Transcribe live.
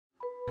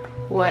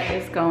What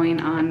is going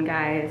on,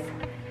 guys?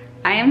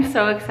 I am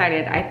so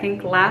excited. I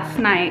think last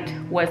night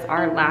was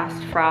our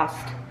last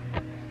frost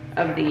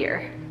of the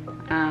year.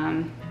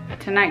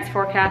 Tonight's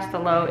forecast, the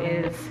low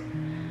is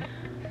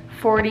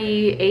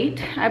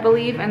 48, I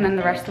believe, and then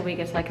the rest of the week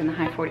is like in the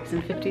high 40s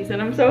and 50s,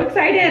 and I'm so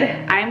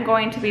excited. I'm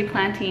going to be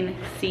planting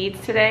seeds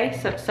today,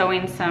 so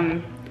sowing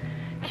some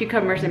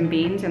cucumbers and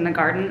beans in the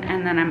garden,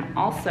 and then I'm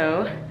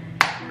also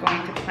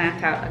going to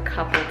plant out a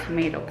couple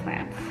tomato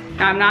plants.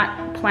 Now, I'm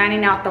not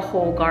planning out the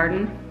whole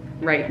garden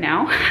right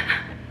now.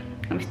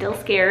 I'm still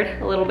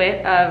scared a little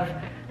bit of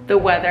the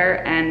weather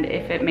and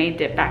if it may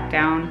dip back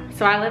down.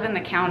 So I live in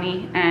the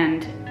county,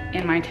 and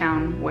in my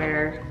town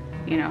where,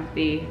 you know,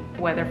 the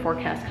weather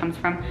forecast comes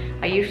from,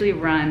 I usually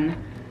run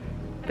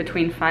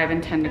between 5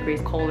 and 10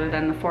 degrees colder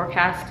than the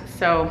forecast.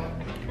 So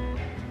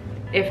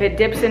if it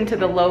dips into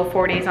the low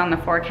 40s on the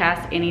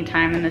forecast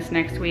anytime in this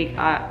next week,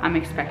 I'm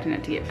expecting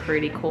it to get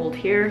pretty cold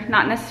here.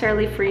 Not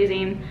necessarily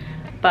freezing,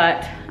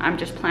 but I'm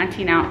just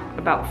planting out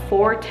about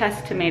 4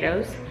 test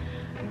tomatoes,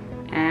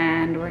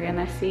 and we're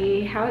gonna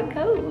see how it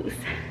goes.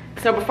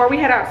 So before we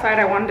head outside,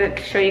 I wanted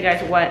to show you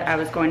guys what I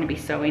was going to be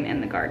sowing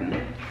in the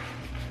garden.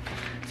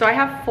 So I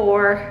have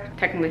 4,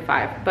 technically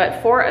 5,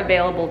 but 4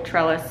 available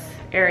trellis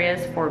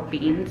areas for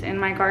beans in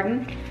my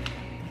garden.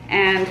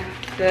 And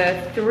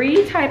the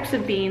 3 types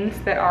of beans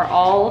that are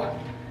all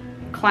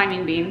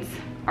climbing beans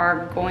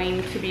are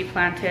going to be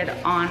planted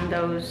on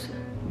those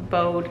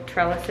bowed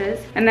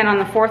trellises. And then on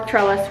the 4th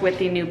trellis with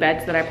the new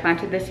beds that I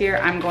planted this year,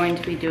 I'm going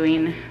to be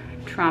doing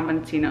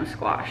tromboncino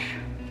squash.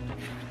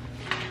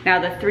 Now,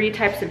 the 3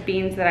 types of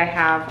beans that I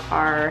have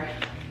are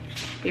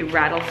a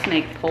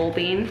rattlesnake pole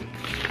bean,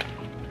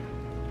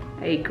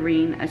 a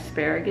green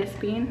asparagus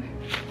bean.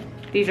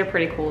 These are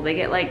pretty cool. They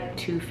get like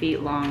 2 feet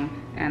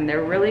long, and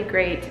they're really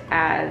great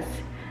as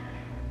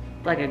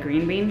like a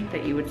green bean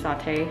that you would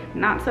saute.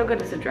 Not so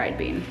good as a dried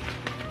bean.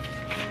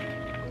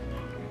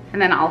 And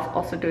then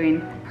also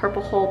doing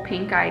purple hull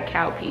pink eye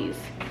cowpeas.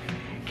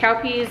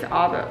 Cowpeas,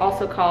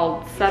 also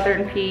called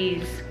southern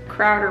peas,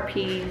 Crowder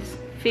peas,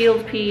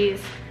 field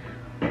peas,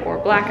 or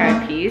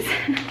black-eyed peas.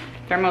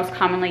 They're most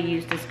commonly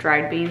used as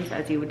dried beans,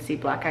 as you would see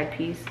black-eyed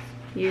peas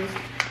used.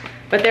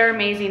 But they're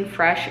amazing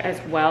fresh as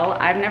well.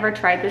 I've never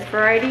tried this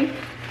variety.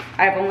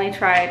 I've only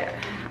tried,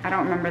 I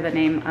don't remember the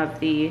name of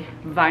the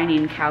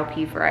vining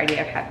cowpea variety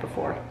I've had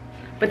before.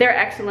 But they're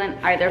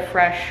excellent, either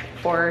fresh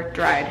or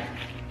dried.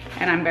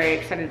 And I'm very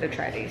excited to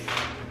try these.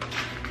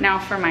 Now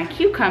for my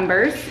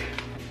cucumbers,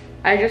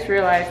 I just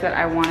realized that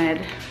I wanted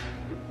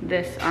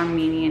this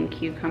Armenian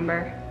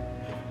cucumber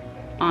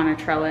on a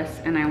trellis,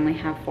 and I only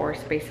have 4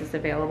 spaces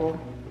available.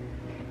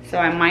 So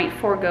I might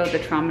forego the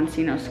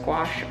tromboncino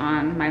squash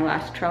on my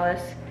last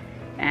trellis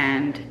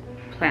and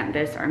plant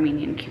this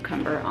Armenian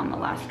cucumber on the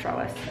last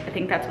trellis. I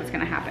think that's what's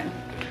gonna happen.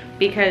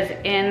 Because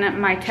in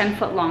my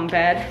 10-foot long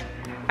bed,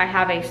 I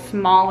have a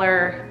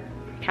smaller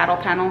cattle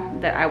panel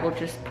that I will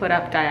just put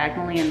up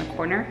diagonally in the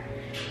corner,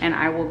 and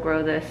I will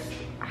grow this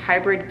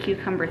hybrid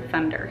cucumber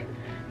thunder.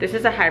 This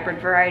is a hybrid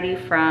variety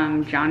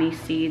from Johnny's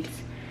Seeds.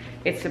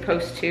 It's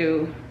supposed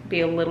to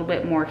be a little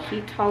bit more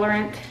heat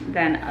tolerant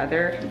than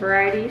other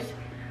varieties,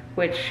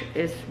 which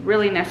is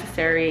really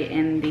necessary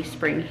in the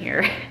spring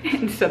here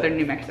in southern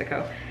New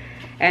Mexico.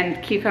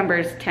 And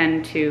cucumbers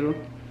tend to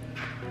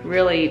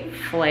really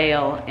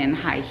flail in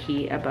high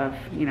heat above,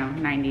 you know,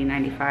 90,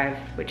 95,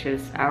 which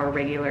is our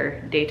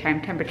regular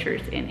daytime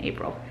temperatures in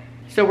April.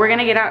 So we're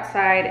gonna get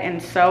outside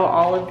and sow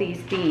all of these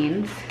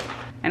beans,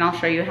 and I'll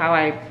show you how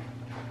I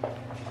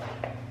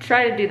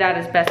try to do that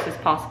as best as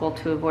possible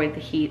to avoid the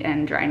heat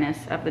and dryness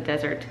of the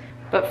desert.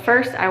 But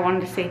first, I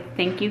wanted to say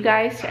thank you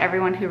guys to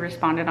everyone who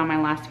responded on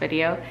my last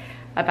video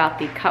about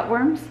the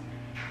cutworms,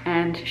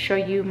 and show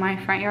you my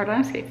front yard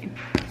landscaping.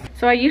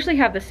 So I usually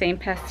have the same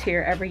pests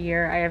here every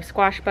year. I have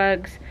squash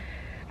bugs.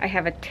 I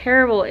have a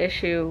terrible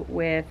issue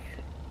with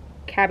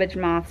cabbage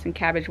moths and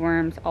cabbage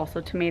worms,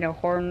 also tomato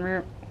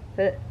hornworms,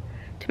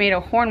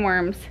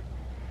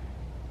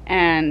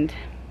 and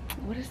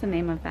what is the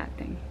name of that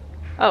thing?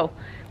 Oh,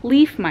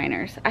 leaf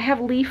miners. I have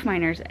leaf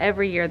miners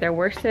every year. They're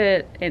worse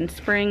in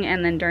spring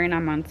and then during our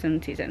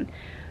monsoon season.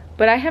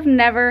 But I have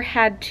never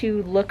had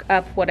to look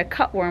up what a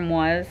cutworm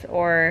was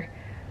or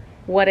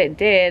what it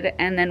did.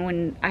 And then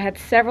when I had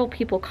several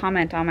people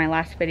comment on my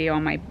last video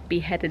on my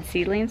beheaded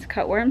seedlings,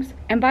 cutworms,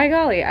 and by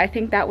golly, I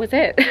think that was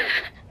it.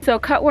 So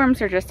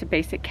cutworms are just a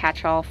basic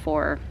catch-all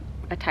for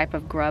a type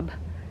of grub.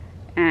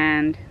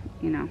 And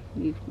you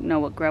know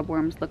what grub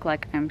worms look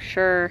like, I'm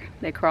sure.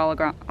 They crawl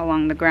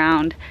along the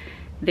ground.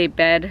 They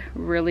bed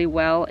really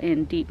well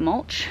in deep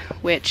mulch,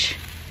 which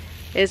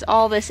is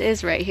all this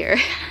is right here.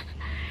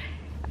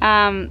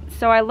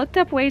 So I looked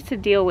up ways to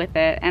deal with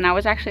it, and I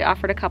was actually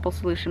offered a couple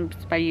solutions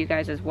by you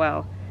guys as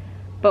well.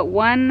 But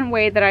one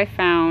way that I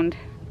found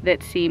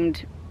that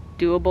seemed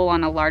doable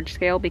on a large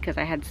scale, because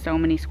I had so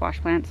many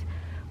squash plants,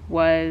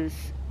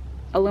 was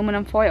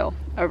aluminum foil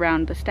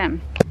around the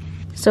stem.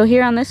 So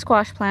here on this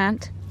squash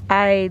plant,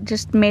 I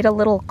just made a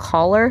little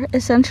collar,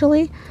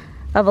 essentially,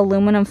 of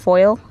aluminum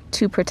foil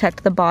to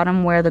protect the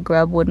bottom where the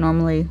grub would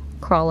normally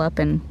crawl up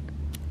and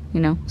you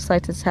know,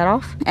 slice its head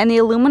off. And the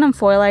aluminum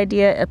foil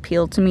idea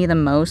appealed to me the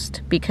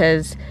most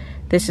because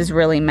this is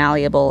really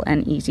malleable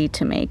and easy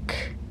to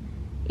make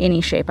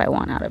any shape I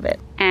want out of it.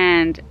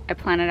 And I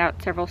planted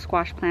out several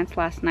squash plants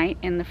last night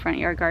in the front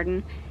yard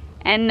garden,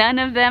 and none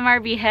of them are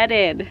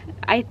beheaded.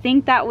 I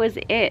think that was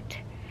it.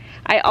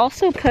 I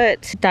also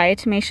put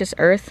diatomaceous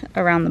earth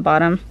around the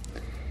bottom.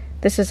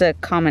 This is a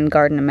common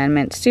garden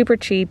amendment, super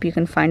cheap. You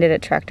can find it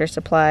at Tractor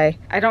Supply.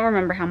 I don't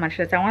remember how much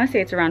it is. I want to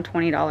say it's around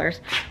 $20,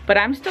 but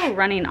I'm still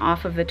running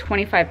off of the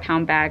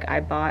 25-pound bag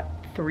I bought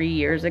 3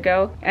 years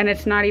ago, and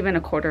it's not even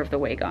a quarter of the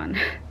way gone.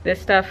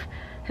 This stuff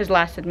has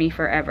lasted me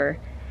forever.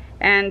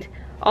 And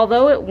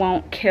although it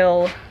won't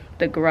kill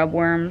the grub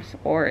worms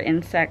or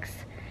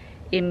insects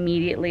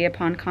immediately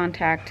upon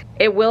contact,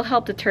 it will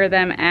help deter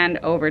them, and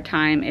over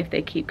time, if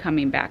they keep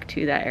coming back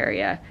to that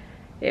area,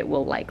 it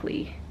will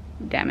likely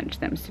damage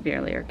them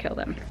severely or kill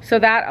them. So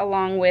that,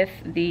 along with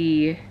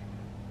the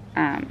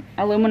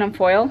aluminum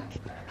foil,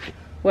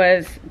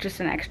 was just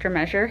an extra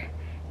measure,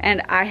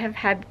 and I have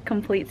had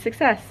complete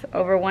success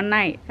over one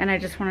night. And I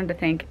just wanted to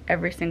thank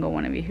every single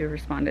one of you who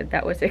responded.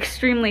 That was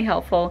extremely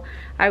helpful.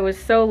 I was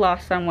so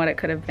lost on what it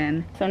could have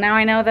been. So now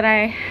I know that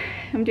I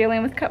am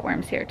dealing with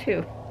cutworms here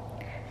too.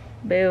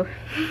 Boo.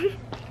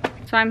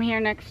 So I'm here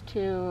next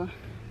to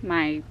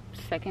my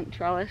second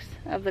trellis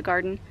of the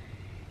garden,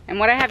 and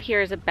what I have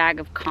here is a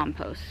bag of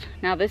compost.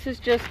 Now this is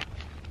just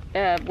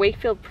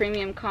Wakefield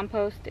premium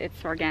compost.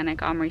 It's organic,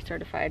 OMRI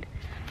certified.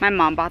 My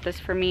mom bought this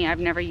for me. I've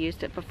never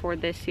used it before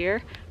this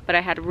year, but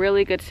I had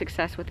really good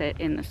success with it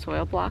in the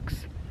soil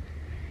blocks.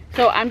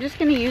 So I'm just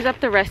gonna use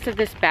up the rest of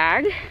this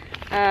bag.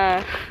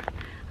 I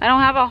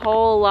don't have a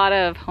whole lot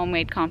of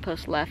homemade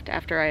compost left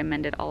after I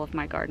amended all of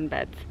my garden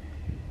beds.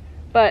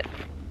 But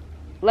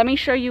let me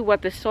show you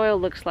what the soil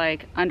looks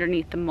like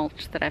underneath the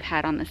mulch that I've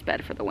had on this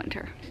bed for the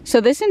winter.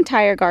 So this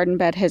entire garden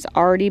bed has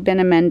already been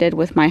amended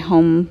with my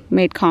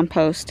homemade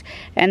compost,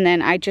 and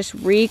then I just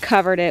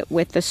recovered it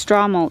with the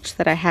straw mulch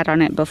that I had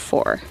on it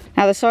before.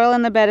 Now the soil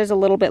in the bed is a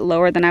little bit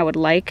lower than I would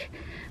like,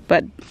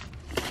 but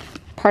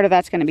part of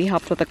that's going to be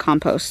helped with the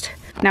compost.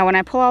 Now when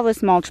I pull all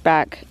this mulch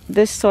back,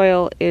 this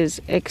soil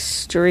is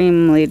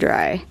extremely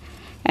dry,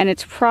 and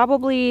it's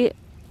probably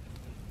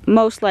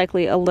most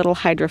likely a little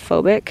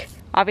hydrophobic.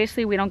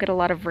 Obviously we don't get a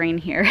lot of rain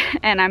here,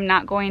 and I'm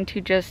not going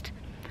to just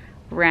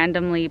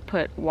randomly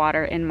put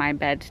water in my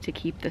beds to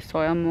keep the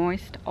soil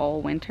moist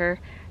all winter.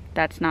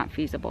 That's not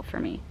feasible for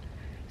me.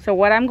 So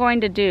what I'm going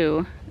to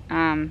do,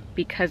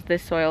 because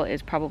this soil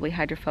is probably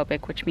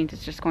hydrophobic, which means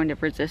it's just going to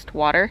resist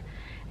water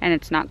and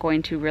it's not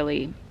going to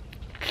really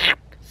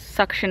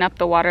suction up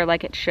the water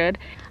like it should,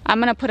 I'm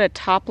going to put a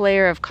top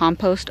layer of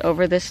compost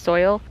over this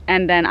soil,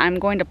 and then I'm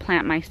going to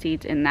plant my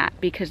seeds in that,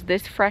 because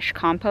this fresh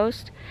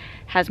compost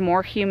has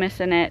more humus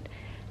in it.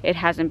 It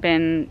hasn't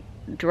been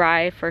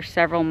dry for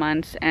several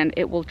months, and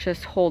it will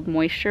just hold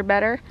moisture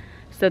better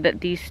so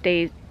that these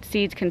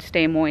seeds can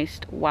stay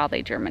moist while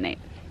they germinate.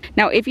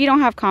 Now if you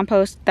don't have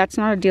compost, that's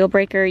not a deal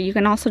breaker. You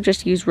can also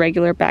just use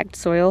regular bagged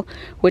soil,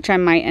 which I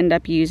might end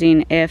up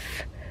using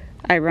if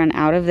I run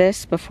out of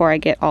this before I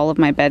get all of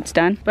my beds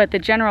done. But the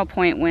general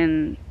point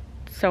when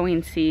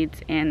sowing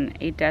seeds in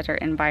a desert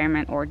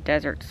environment or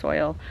desert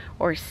soil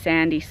or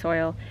sandy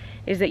soil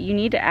is that you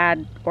need to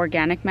add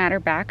organic matter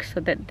back so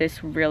that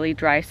this really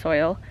dry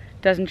soil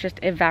doesn't just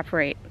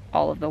evaporate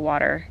all of the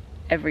water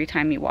every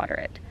time you water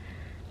it.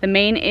 The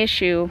main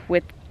issue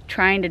with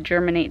trying to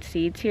germinate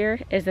seeds here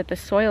is that the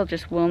soil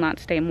just will not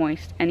stay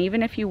moist, and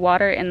even if you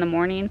water in the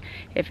morning,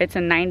 if it's a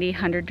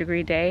 90-100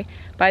 degree day,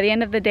 by the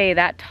end of the day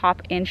that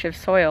top inch of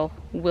soil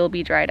will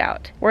be dried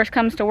out. Worst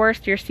comes to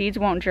worst, your seeds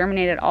won't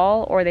germinate at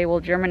all, or they will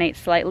germinate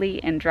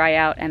slightly and dry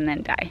out and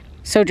then die.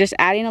 So just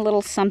adding a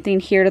little something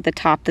here to the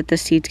top that the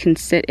seeds can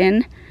sit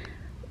in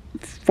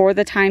for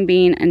the time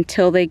being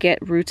until they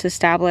get roots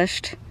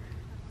established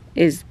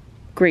is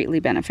greatly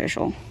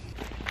beneficial.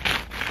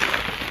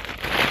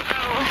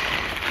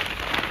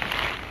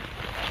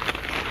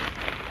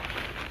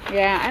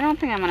 Yeah, I don't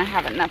think I'm gonna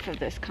have enough of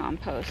this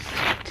compost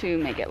to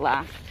make it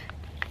last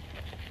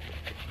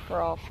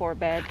for all 4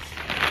 beds.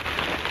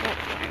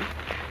 That's fine.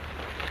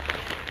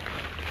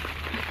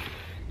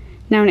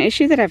 Now, an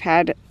issue that I've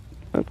had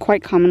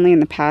quite commonly in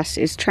the past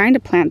is trying to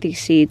plant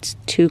these seeds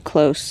too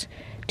close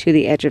to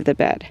the edge of the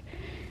bed.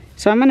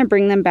 So I'm gonna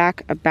bring them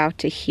back about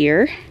to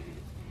here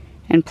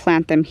and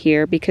plant them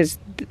here, because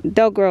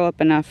they'll grow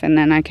up enough and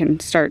then I can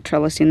start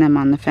trellising them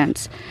on the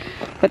fence.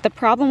 But the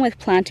problem with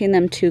planting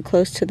them too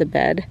close to the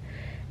bed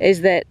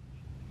is that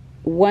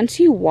once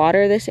you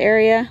water this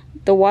area,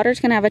 the water's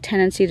gonna have a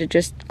tendency to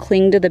just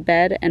cling to the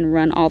bed and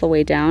run all the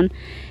way down.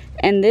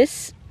 And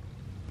this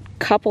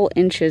couple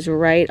inches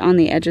right on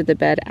the edge of the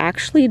bed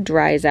actually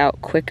dries out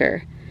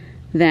quicker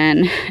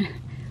than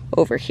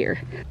over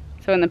here.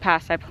 So in the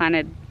past I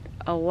planted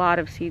a lot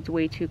of seeds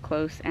way too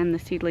close, and the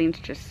seedlings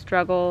just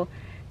struggle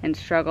and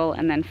struggle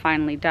and then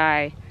finally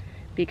die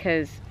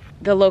because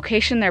the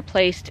location they're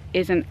placed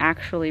isn't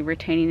actually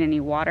retaining any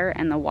water,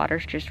 and the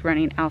water's just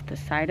running out the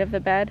side of the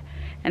bed,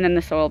 and then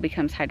the soil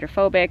becomes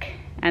hydrophobic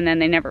and then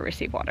they never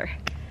receive water.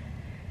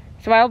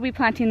 So I'll be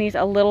planting these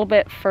a little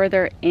bit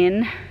further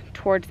in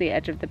towards the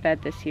edge of the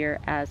bed this year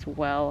as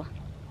well,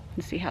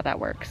 and see how that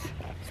works.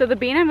 So the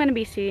bean I'm going to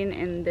be seeding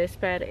in this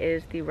bed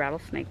is the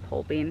rattlesnake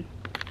pole bean.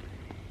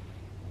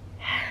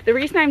 The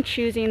reason I'm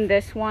choosing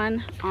this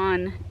one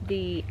on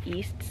the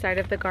east side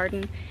of the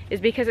garden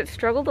is because it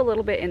struggled a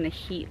little bit in the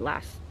heat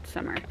last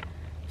summer.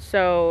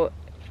 So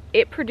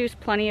it produced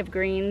plenty of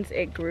greens,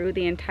 it grew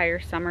the entire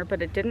summer,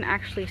 but it didn't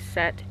actually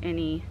set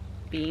any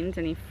beans,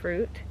 any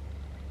fruit,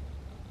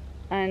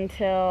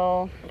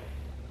 until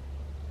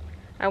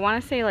I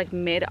want to say like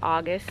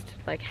mid-August,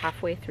 like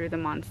halfway through the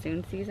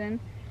monsoon season.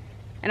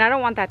 And I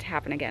don't want that to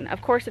happen again.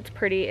 Of course it's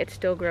pretty, it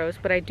still grows,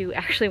 but I do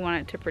actually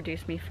want it to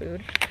produce me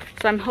food.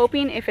 So I'm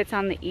hoping if it's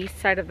on the east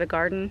side of the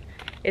garden,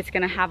 it's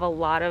gonna have a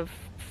lot of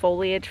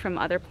foliage from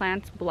other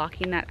plants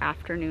blocking that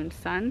afternoon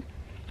sun,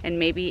 and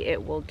maybe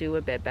it will do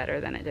a bit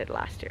better than it did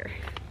last year.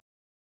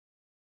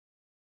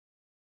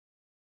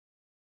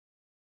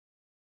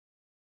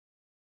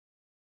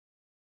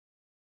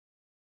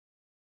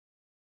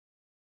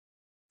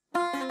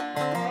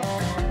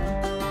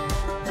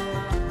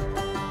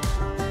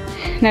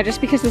 Now,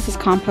 just because this is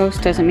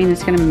compost doesn't mean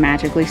it's gonna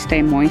magically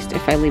stay moist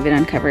if I leave it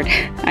uncovered.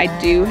 I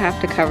do have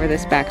to cover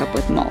this back up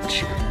with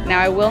mulch. Now,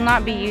 I will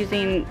not be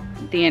using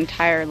the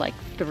entire like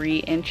 3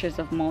 inches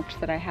of mulch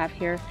that I have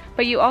here,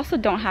 but you also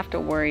don't have to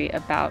worry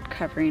about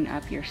covering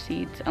up your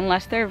seeds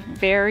unless they're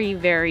very,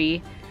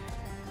 very,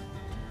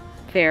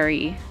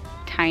 very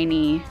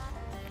tiny,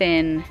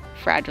 thin,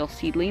 fragile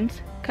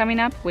seedlings coming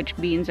up, which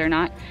beans are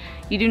not.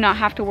 You do not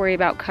have to worry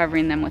about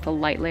covering them with a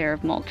light layer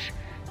of mulch.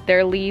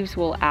 Their leaves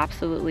will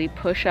absolutely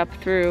push up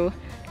through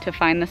to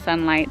find the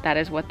sunlight. That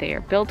is what they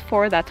are built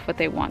for. That's what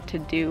they want to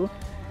do.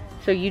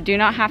 So you do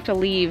not have to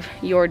leave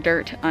your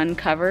dirt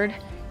uncovered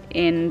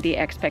in the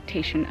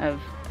expectation of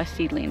a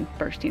seedling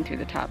bursting through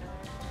the top.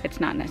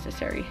 It's not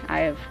necessary. I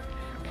have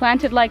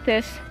planted like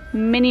this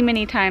many,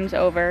 many times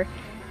over,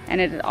 and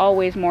it is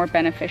always more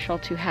beneficial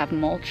to have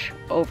mulch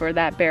over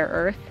that bare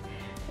earth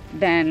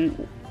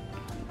than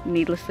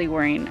needlessly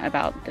worrying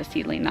about the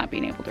seedling not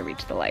being able to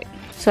reach the light.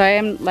 So I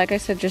am, like I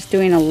said, just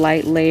doing a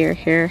light layer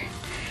here,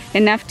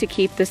 enough to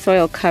keep the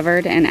soil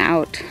covered and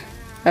out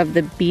of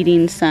the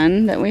beating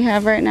sun that we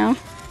have right now.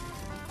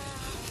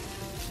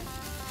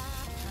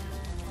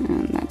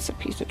 And that's a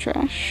piece of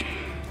trash.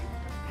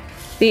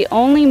 The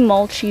only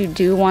mulch you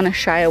do want to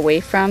shy away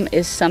from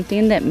is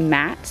something that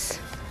mats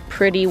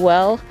pretty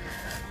well,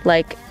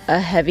 like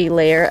a heavy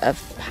layer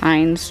of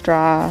pine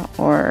straw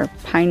or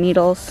pine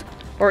needles,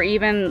 or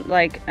even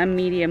like a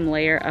medium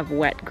layer of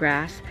wet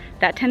grass.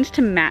 That tends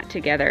to mat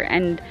together,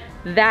 and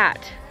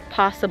that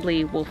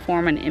possibly will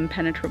form an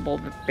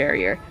impenetrable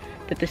barrier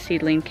that the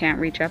seedling can't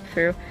reach up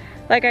through.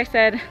 Like I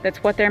said,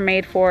 that's what they're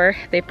made for.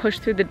 They push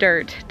through the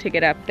dirt to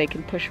get up. They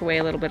can push away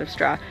a little bit of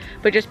straw,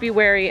 but just be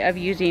wary of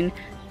using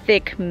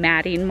thick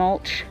matting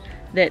mulch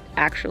that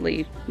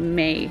actually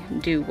may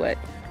do what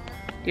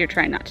you're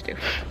trying not to do.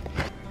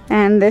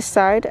 And this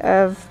side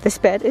of this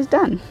bed is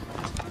done.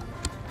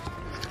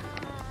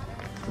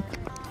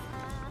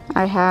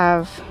 I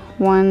have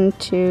 1,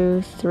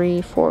 2,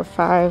 3, 4,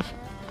 5,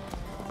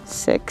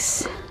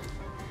 6,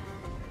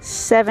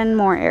 7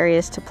 more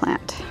areas to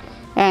plant.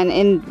 And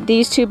in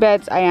these 2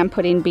 beds, I am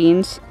putting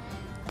beans.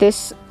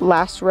 This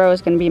last row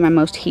is going to be my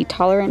most heat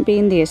tolerant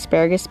bean, the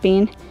asparagus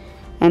bean.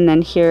 And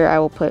then here I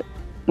will put,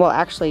 well,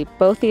 actually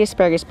both the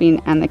asparagus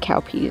bean and the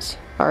cowpeas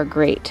are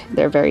great.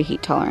 They're very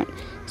heat tolerant.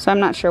 So I'm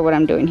not sure what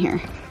I'm doing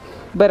here.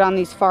 But on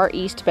these far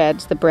east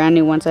beds, the brand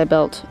new ones I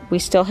built, we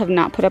still have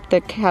not put up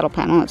the cattle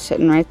panel. It's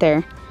sitting right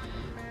there.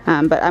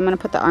 But I'm going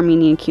to put the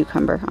Armenian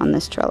cucumber on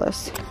this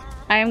trellis.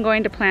 I am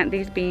going to plant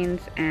these beans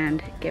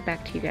and get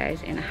back to you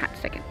guys in a hot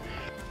second.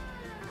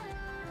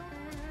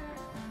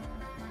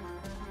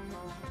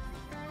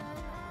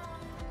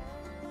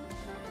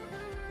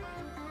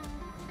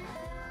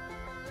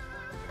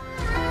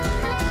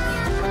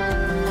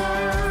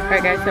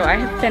 Alright guys, so I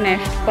have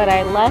finished, but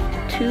I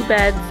left 2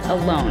 beds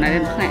alone. I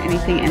didn't plant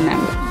anything in them.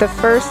 The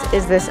first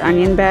is this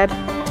onion bed.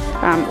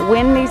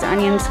 When these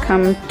onions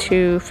come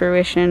to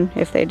fruition,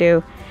 if they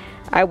do,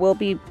 I will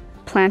be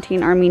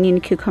planting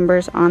Armenian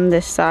cucumbers on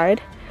this side.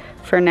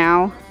 For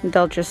now,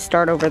 they'll just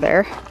start over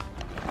there.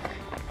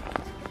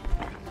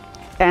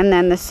 And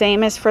then the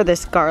same is for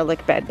this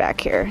garlic bed back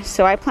here.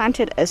 So I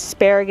planted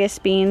asparagus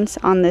beans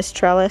on this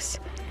trellis.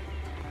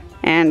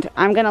 And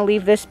I'm gonna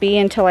leave this be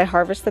until I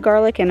harvest the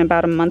garlic in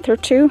about a month or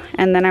 2,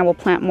 and then I will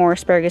plant more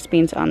asparagus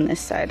beans on this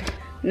side.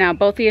 Now,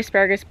 both the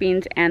asparagus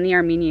beans and the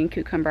Armenian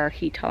cucumber are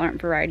heat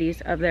tolerant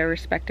varieties of their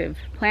respective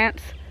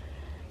plants.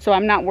 So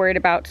I'm not worried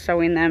about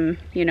sowing them,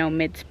 you know,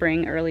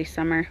 mid-spring, early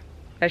summer.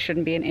 That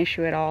shouldn't be an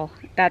issue at all.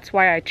 That's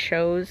why I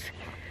chose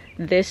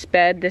this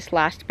bed, this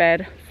last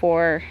bed,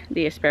 for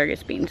the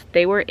asparagus beans.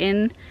 They were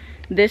in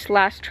this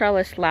last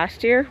trellis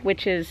last year,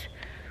 which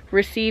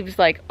receives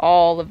like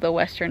all of the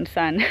western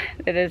sun.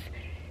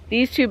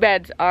 These 2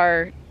 beds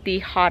are the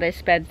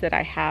hottest beds that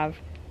I have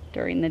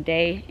during the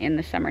day in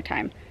the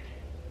summertime.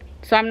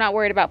 So I'm not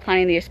worried about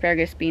planting the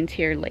asparagus beans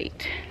here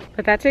late.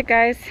 But that's it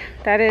guys.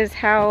 That is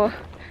how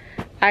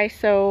I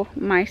sow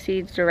my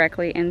seeds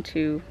directly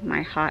into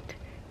my hot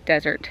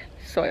desert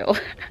soil.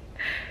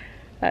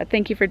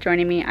 Thank you for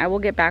joining me. I will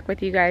get back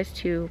with you guys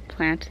to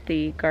plant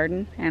the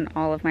garden and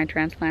all of my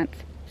transplants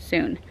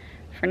soon.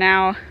 For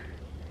now,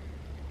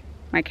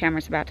 my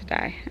camera's about to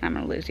die and I'm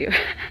gonna lose you.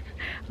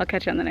 I'll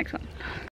catch you on the next one.